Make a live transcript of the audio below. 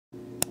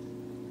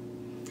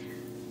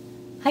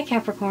Hi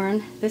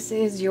Capricorn, this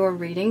is your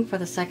reading for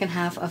the second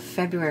half of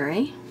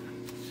February,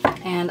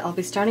 and I'll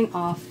be starting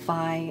off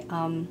by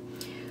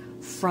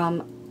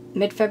from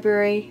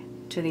mid-February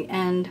to the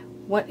end.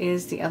 What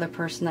is the other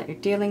person that you're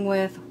dealing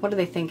with? What are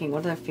they thinking?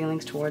 What are their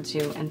feelings towards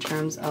you in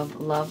terms of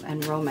love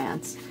and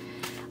romance?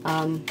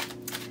 I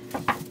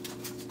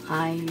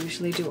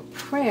usually do a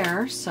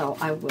prayer, so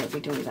I will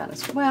be doing that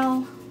as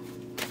well.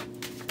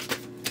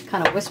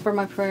 Kind of whisper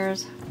my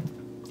prayers.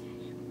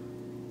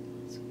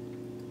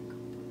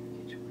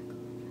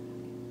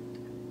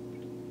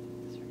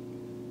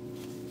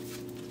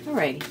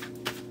 Alrighty,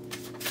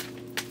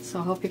 so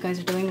I hope you guys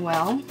are doing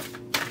well. And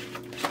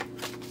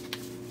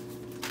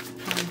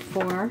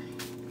for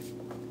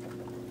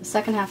the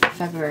second half of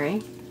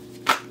February,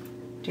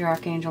 dear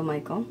Archangel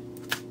Michael,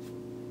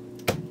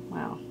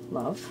 wow,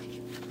 love,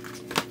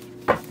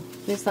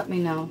 please let me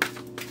know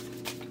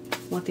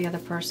what the other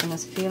person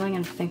is feeling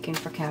and thinking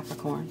for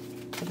Capricorn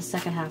for the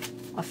second half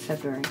of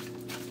February.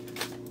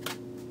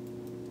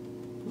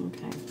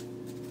 Okay.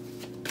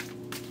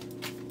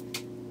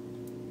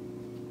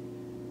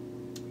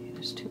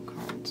 There's two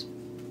cards.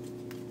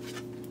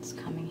 It's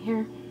coming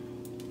here.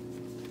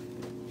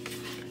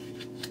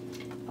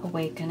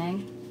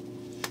 Awakening.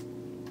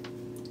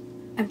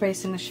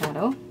 Embracing the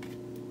shadow.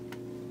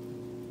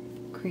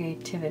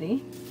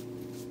 Creativity.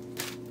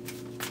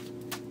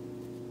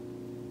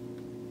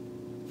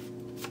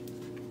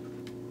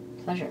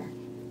 Pleasure.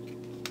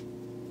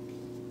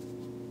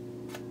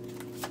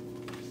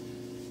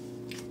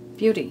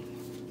 Beauty.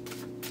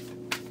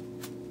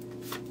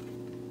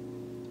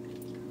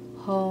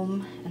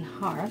 Home and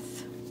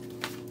hearth.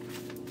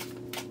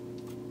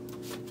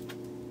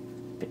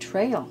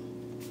 Betrayal.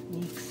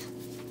 Yeeks.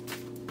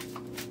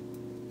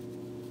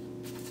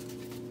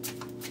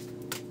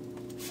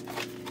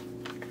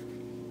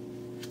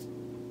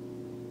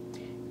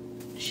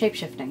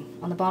 Shapeshifting.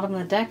 On the bottom of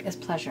the deck is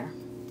pleasure.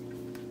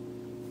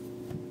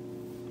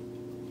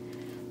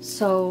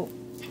 So,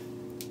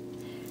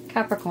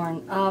 Capricorn,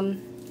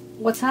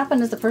 what's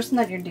happened is the person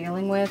that you're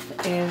dealing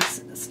with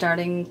is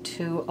starting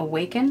to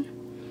awaken.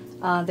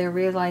 They're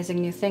realizing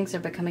new things.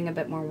 They're becoming a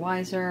bit more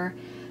wiser.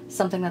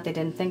 Something that they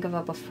didn't think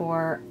of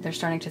before. They're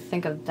starting to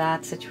think of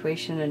that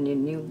situation in a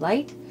new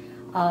light.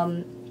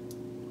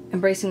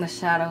 Embracing the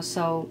shadow.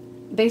 So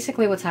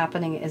basically what's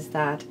happening is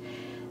that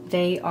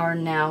they are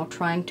now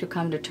trying to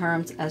come to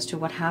terms as to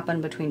what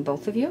happened between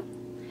both of you.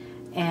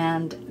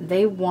 And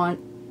they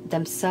want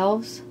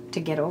themselves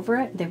to get over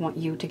it. They want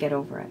you to get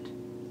over it.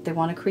 They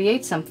want to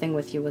create something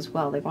with you as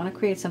well. They want to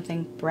create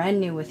something brand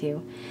new with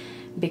you,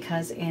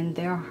 because in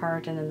their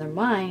heart and in their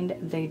mind,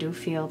 they do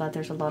feel that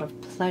there's a lot of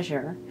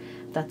pleasure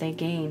that they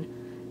gain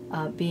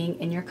being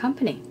in your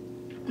company.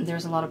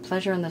 There's a lot of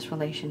pleasure in this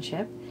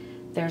relationship.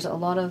 There's a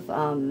lot of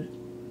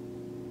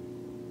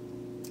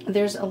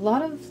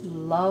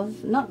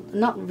love,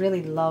 not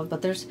really love,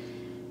 but there's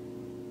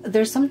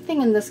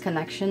something in this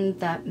connection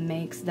that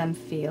makes them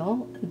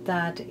feel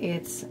that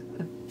it's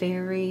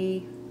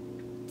very,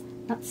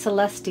 not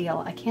celestial.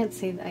 I can't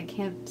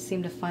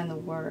seem to find the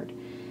word,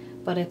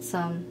 but it's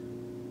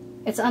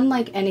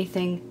unlike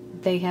anything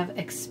they have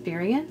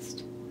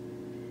experienced.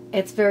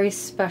 It's very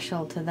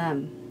special to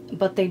them,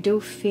 but they do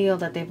feel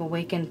that they've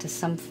awakened to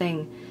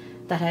something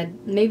that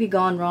had maybe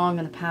gone wrong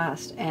in the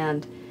past,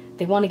 and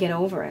they want to get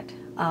over it.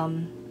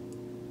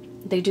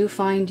 They do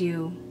find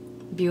you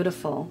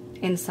beautiful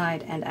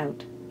inside and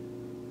out.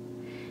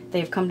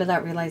 They've come to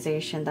that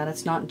realization that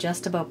it's not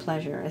just about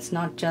pleasure. It's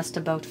not just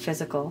about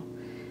physical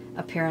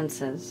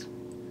appearances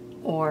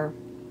or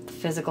the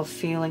physical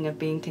feeling of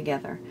being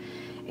together.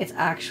 It's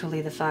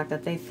actually the fact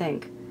that they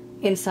think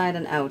inside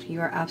and out,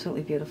 you are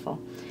absolutely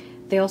beautiful.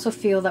 They also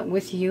feel that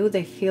with you,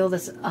 they feel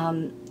this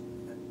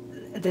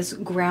this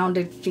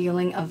grounded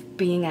feeling of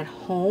being at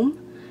home.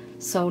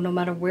 So no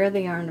matter where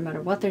they are, no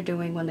matter what they're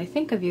doing, when they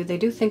think of you, they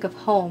do think of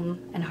home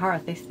and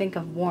hearth. They think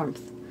of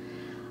warmth.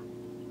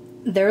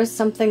 There is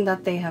something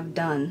that they have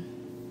done.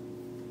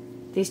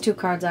 These two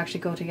cards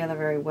actually go together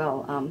very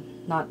well.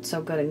 Not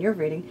so good in your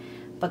reading,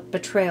 but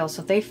betrayal.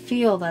 So they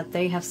feel that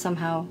they have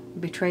somehow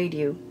betrayed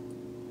you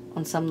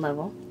on some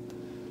level.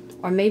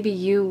 Or maybe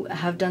you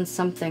have done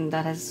something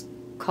that has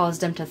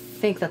caused them to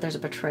think that there's a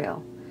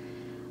betrayal.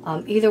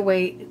 Either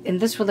way, in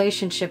this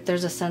relationship,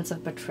 there's a sense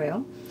of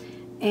betrayal.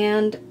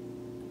 And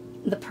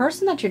the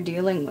person that you're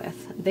dealing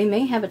with, they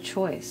may have a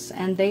choice,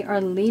 and they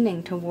are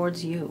leaning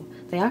towards you.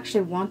 They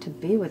actually want to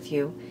be with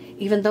you,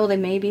 even though they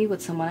may be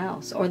with someone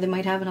else, or they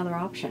might have another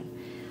option.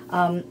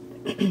 And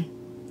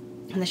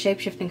the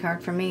shape-shifting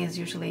card for me is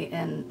usually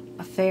an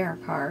affair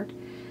card.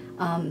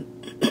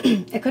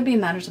 It could be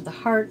matters of the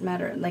heart,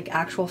 like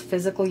actual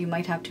physical. You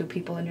might have two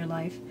people in your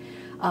life.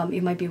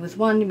 You might be with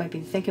one, you might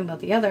be thinking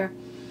about the other.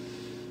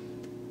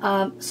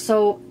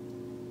 So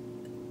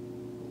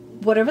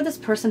whatever this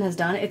person has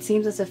done, it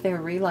seems as if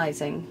they're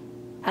realizing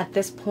at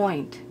this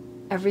point,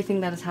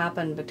 everything that has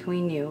happened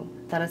between you,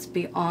 that it's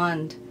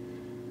beyond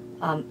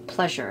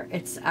pleasure.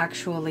 It's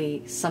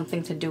actually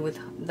something to do with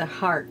the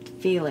heart,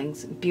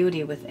 feelings,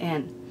 beauty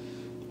within.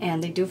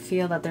 And they do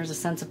feel that there's a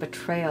sense of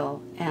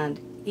betrayal. And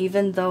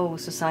even though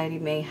society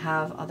may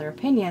have other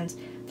opinions,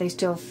 they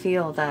still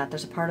feel that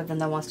there's a part of them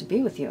that wants to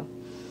be with you.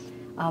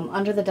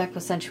 Under the deck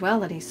was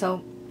sensuality,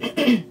 so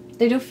they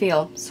do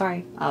feel,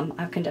 sorry, I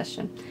have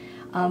congestion.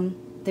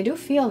 They do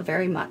feel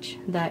very much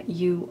that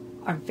you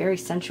are very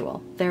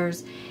sensual.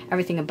 There's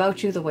everything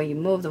about you, the way you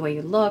move, the way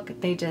you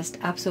look. They just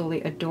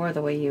absolutely adore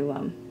the way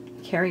you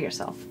carry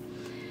yourself.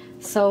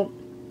 So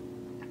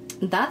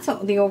that's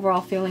the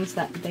overall feelings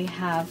that they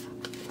have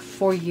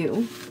for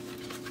you.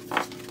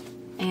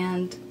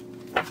 And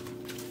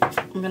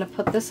I'm going to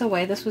put this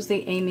away. This was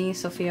the Amy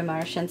Sophia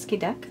Marashensky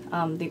deck,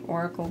 the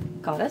Oracle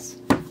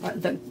Goddess, or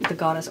the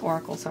Goddess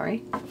Oracle,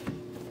 sorry.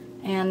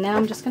 And now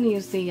I'm just going to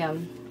use the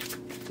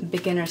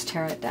Beginner's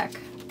Tarot deck.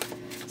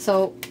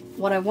 So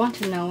what I want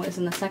to know is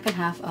in the second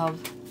half of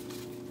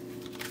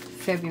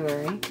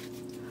February,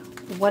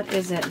 what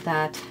is it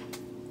that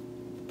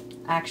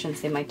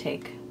actions they might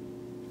take?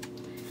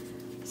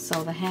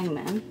 So the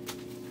Hangman,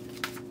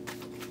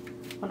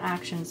 what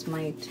actions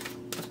might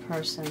the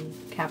person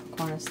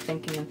Capricorn is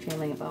thinking and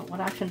feeling about? What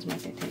actions might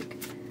they take?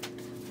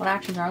 What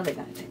actions are they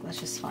going to take? Let's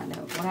just find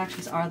out. What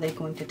actions are they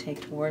going to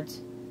take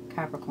towards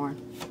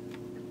Capricorn?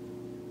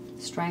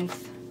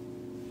 Strength,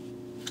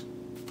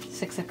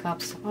 Six of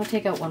Cups. I'll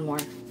take out one more.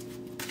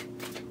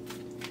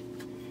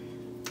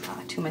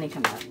 Too many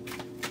come out.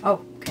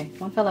 Oh, okay,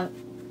 one fell out.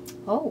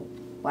 Oh,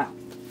 wow.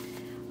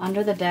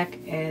 Under the deck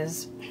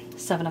is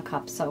Seven of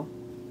Cups. So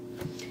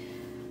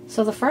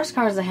the first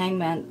card is the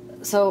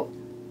Hangman. So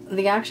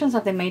the actions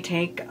that they may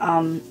take,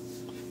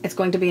 it's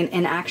going to be an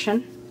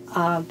inaction.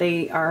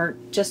 They are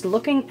just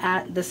looking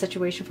at the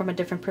situation from a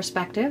different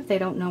perspective. They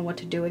don't know what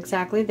to do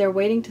exactly. They're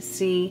waiting to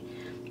see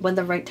when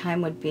the right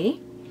time would be.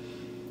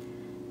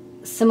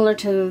 Similar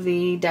to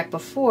the deck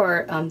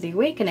before, the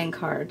Awakening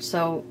card.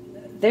 So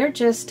they're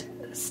just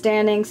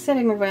standing,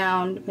 sitting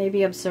around,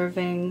 maybe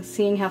observing,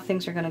 seeing how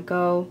things are going to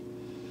go.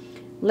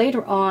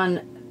 Later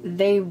on,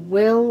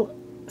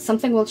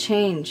 something will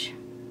change,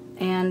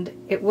 and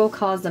it will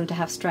cause them to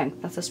have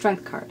strength. That's a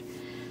Strength card.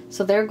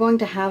 So they're going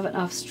to have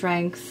enough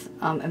strength,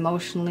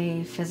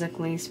 emotionally,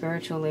 physically,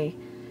 spiritually,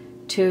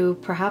 to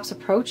perhaps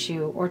approach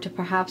you, or to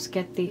perhaps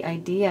get the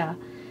idea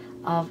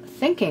of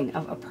thinking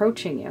of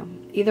approaching you.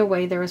 Either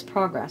way, there is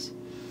progress.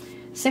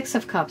 Six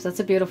of Cups, that's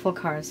a beautiful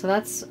card. So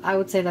that's, I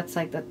would say that's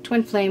like the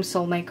Twin Flame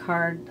soulmate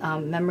card,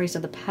 memories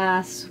of the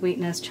past,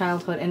 sweetness,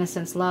 childhood,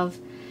 innocence, love.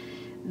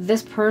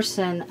 This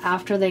person,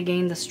 after they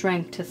gain the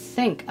strength to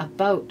think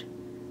about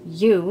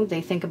you,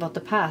 they think about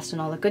the past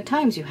and all the good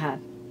times you had.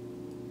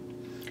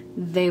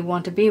 They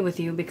want to be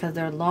with you because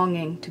they're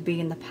longing to be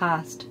in the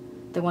past.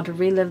 They want to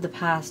relive the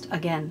past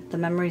again. The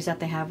memories that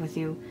they have with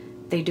you,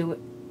 they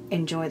do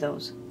enjoy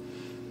those.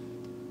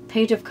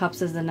 Page of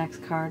Cups is the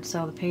next card.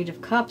 So the Page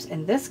of Cups,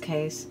 in this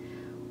case,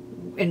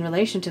 in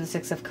relation to the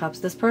Six of Cups,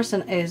 this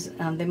person is,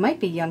 they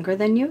might be younger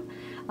than you.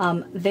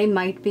 They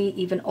might be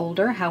even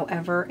older.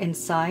 However,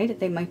 inside,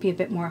 they might be a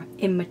bit more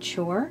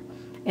immature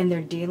in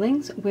their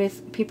dealings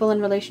with people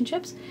in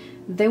relationships.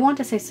 They want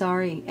to say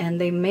sorry, and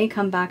they may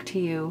come back to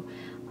you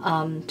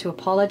to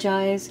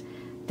apologize.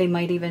 They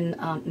might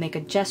even make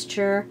a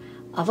gesture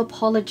of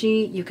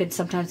apology. You could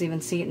sometimes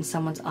even see it in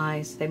someone's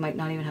eyes. They might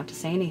not even have to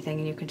say anything,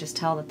 and you can just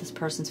tell that this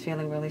person's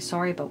feeling really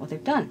sorry about what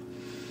they've done.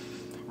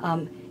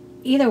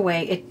 Either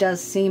way, it does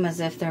seem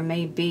as if there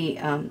may be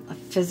a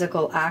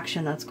physical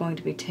action that's going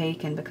to be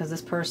taken, because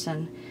this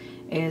person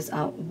is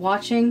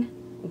watching,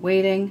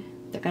 waiting.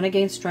 They're going to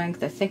gain strength.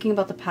 They're thinking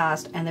about the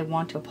past, and they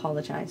want to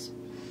apologize.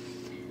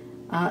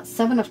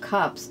 Seven of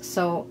Cups.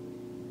 So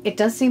it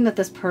does seem that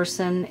this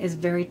person is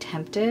very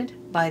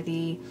tempted by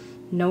the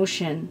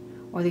notion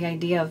or the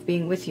idea of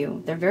being with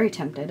you. They're very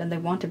tempted, and they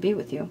want to be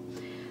with you.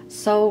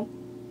 So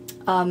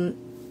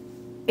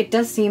it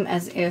does seem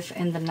as if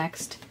in the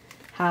next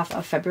half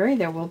of February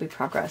there will be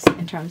progress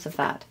in terms of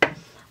that.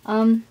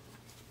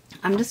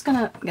 I'm just going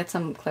to get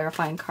some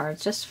clarifying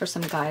cards just for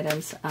some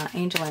guidance,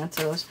 angel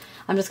answers.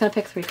 I'm just going to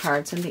pick 3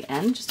 cards in the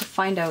end just to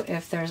find out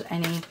if there's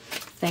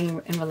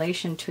anything in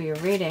relation to your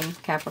reading,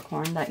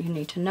 Capricorn, that you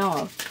need to know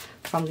of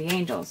from the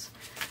angels.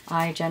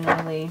 I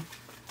generally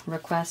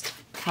request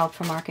help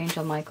from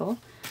Archangel Michael,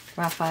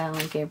 Raphael,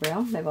 and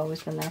Gabriel. They've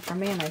always been there for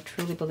me, and I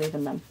truly believe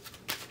in them.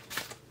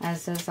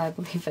 As is, I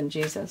believe in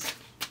Jesus.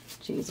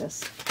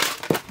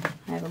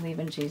 I believe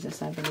in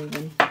Jesus. I believe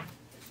in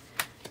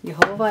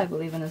Jehovah. I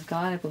believe in his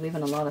God. I believe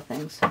in a lot of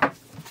things.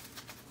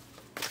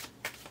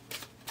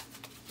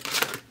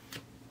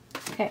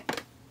 Okay.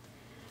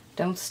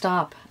 Don't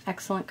stop.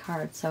 Excellent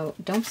card. So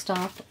don't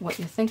stop what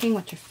you're thinking,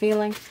 what you're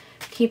feeling.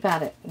 Keep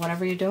at it.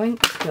 Whatever you're doing,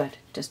 good.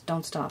 Just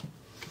don't stop.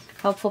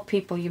 Helpful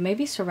people. You may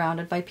be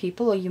surrounded by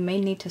people, or you may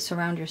need to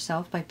surround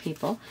yourself by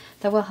people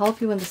that will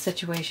help you in the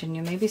situation.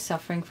 You may be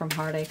suffering from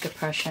heartache,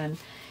 depression,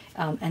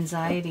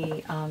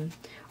 anxiety,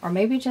 or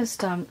maybe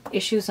just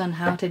issues on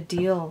how to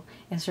deal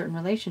in certain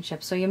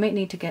relationships. So you may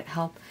need to get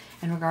help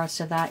in regards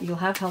to that. You'll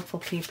have helpful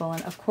people,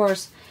 and of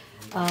course,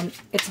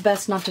 it's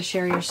best not to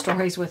share your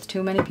stories with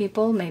too many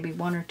people, maybe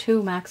 1 or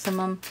 2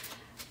 maximum.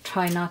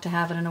 Try not to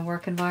have it in a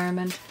work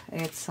environment.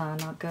 It's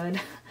not good.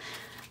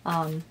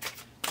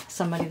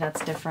 somebody that's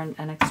different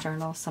and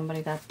external,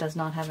 somebody that does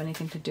not have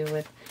anything to do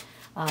with,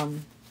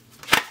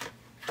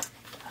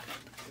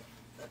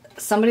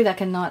 somebody that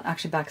cannot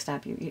actually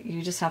backstab you.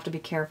 You just have to be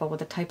careful with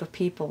the type of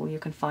people you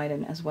confide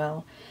in as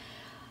well.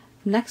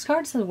 Next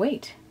card says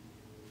wait.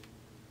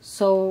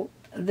 So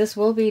this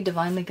will be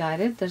divinely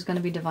guided. There's going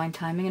to be divine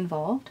timing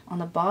involved. On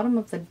the bottom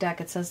of the deck,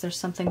 it says there's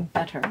something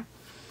better.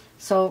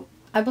 So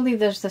I believe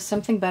there's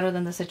something better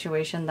than the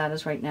situation that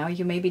is right now.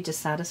 You may be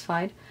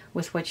dissatisfied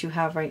with what you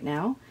have right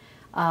now.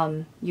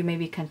 You may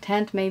be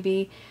content,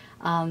 maybe.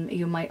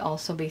 You might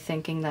also be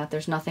thinking that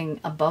there's nothing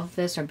above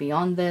this or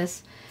beyond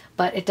this.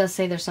 But it does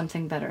say there's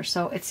something better.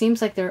 So it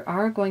seems like there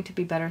are going to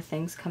be better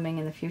things coming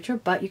in the future,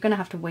 but you're going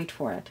to have to wait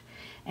for it.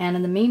 And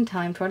in the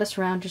meantime, try to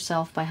surround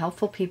yourself by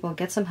helpful people,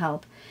 get some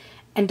help,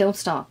 and don't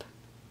stop.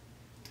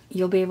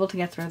 You'll be able to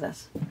get through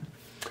this.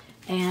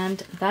 And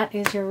that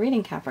is your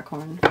reading,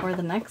 Capricorn, for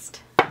the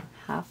next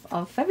half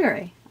of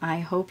February. I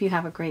hope you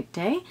have a great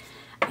day,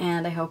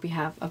 and I hope you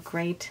have a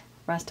great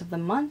rest of the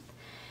month.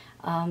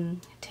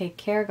 Take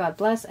care, God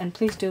bless, and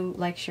please do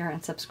like, share,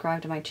 and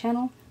subscribe to my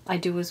channel. I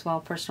do as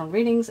well personal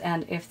readings,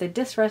 and if they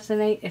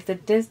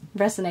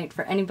resonate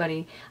for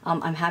anybody,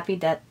 I'm happy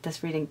that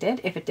this reading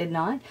did. If it did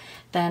not,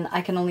 then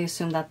I can only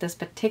assume that this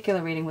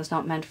particular reading was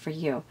not meant for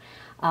you.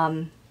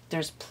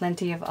 There's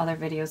plenty of other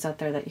videos out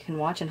there that you can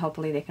watch, and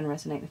hopefully they can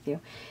resonate with you.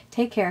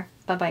 Take care.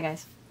 Bye-bye,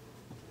 guys.